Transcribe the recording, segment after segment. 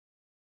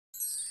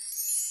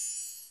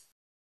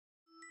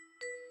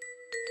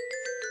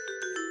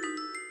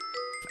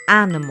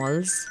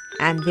animals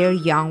and their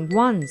young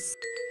ones.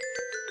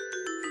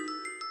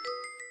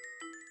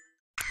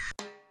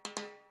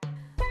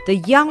 The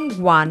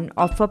young one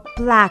of a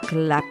black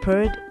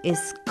leopard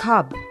is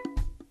cub.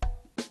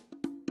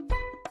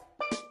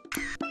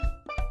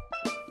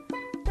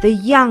 The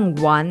young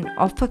one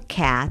of a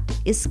cat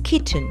is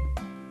kitten.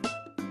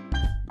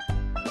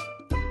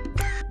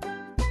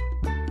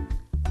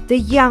 The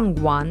young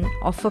one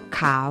of a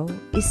cow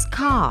is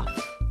calf.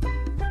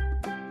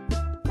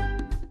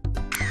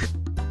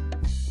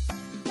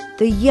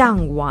 The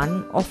young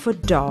one of a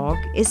dog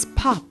is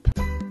pup.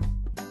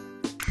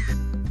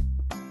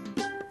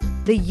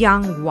 The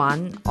young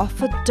one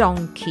of a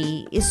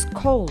donkey is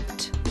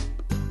colt.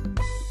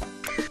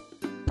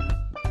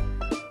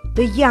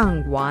 The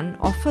young one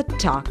of a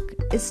duck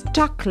is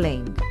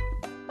duckling.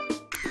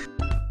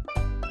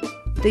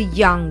 The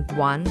young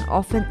one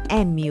of an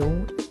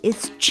emu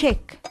is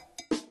chick.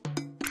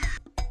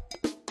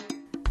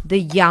 The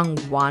young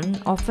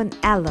one of an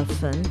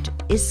elephant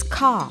is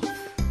calf.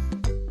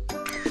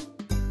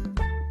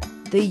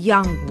 The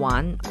young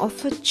one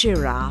of a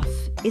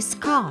giraffe is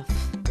calf.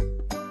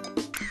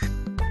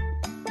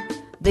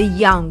 The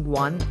young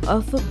one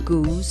of a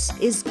goose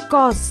is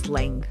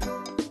gosling.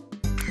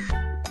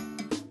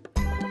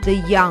 The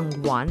young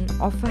one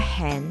of a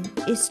hen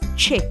is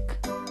chick.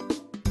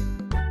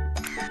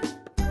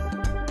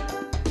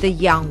 The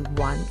young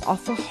one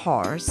of a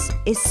horse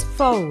is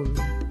foal.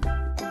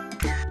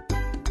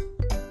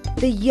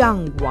 The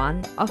young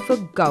one of a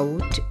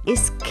goat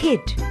is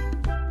kid.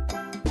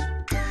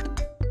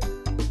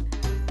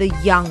 The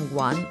young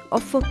one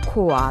of a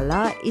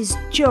koala is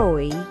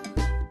joey.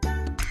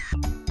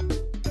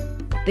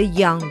 The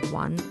young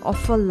one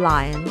of a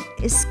lion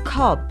is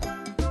cub.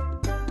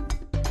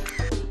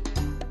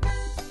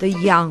 The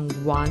young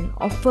one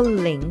of a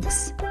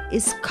lynx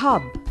is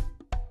cub.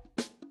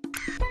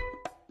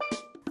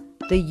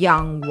 The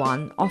young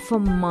one of a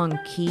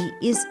monkey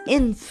is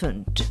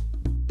infant.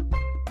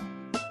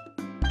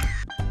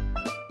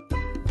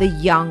 The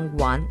young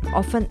one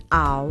of an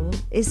owl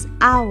is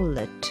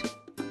owlet.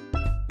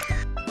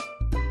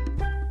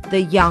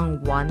 The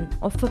young one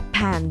of a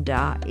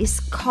panda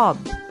is cub.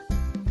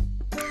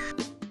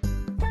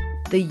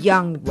 The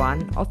young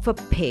one of a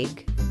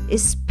pig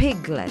is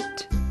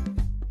piglet.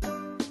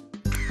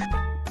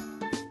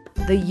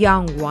 The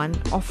young one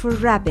of a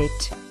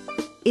rabbit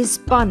is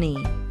bunny.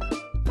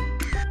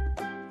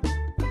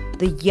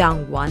 The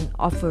young one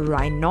of a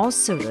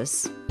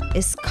rhinoceros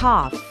is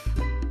calf.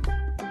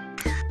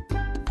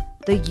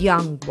 The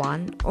young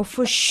one of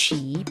a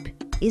sheep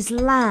is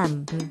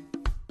lamb.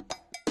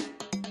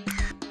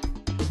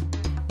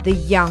 The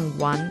young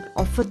one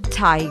of a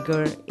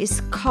tiger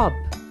is cub.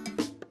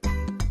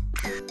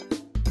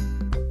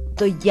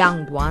 The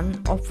young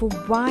one of a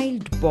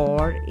wild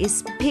boar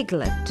is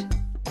piglet.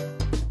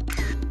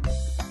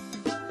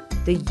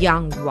 The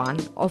young one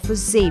of a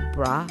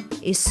zebra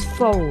is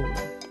foal.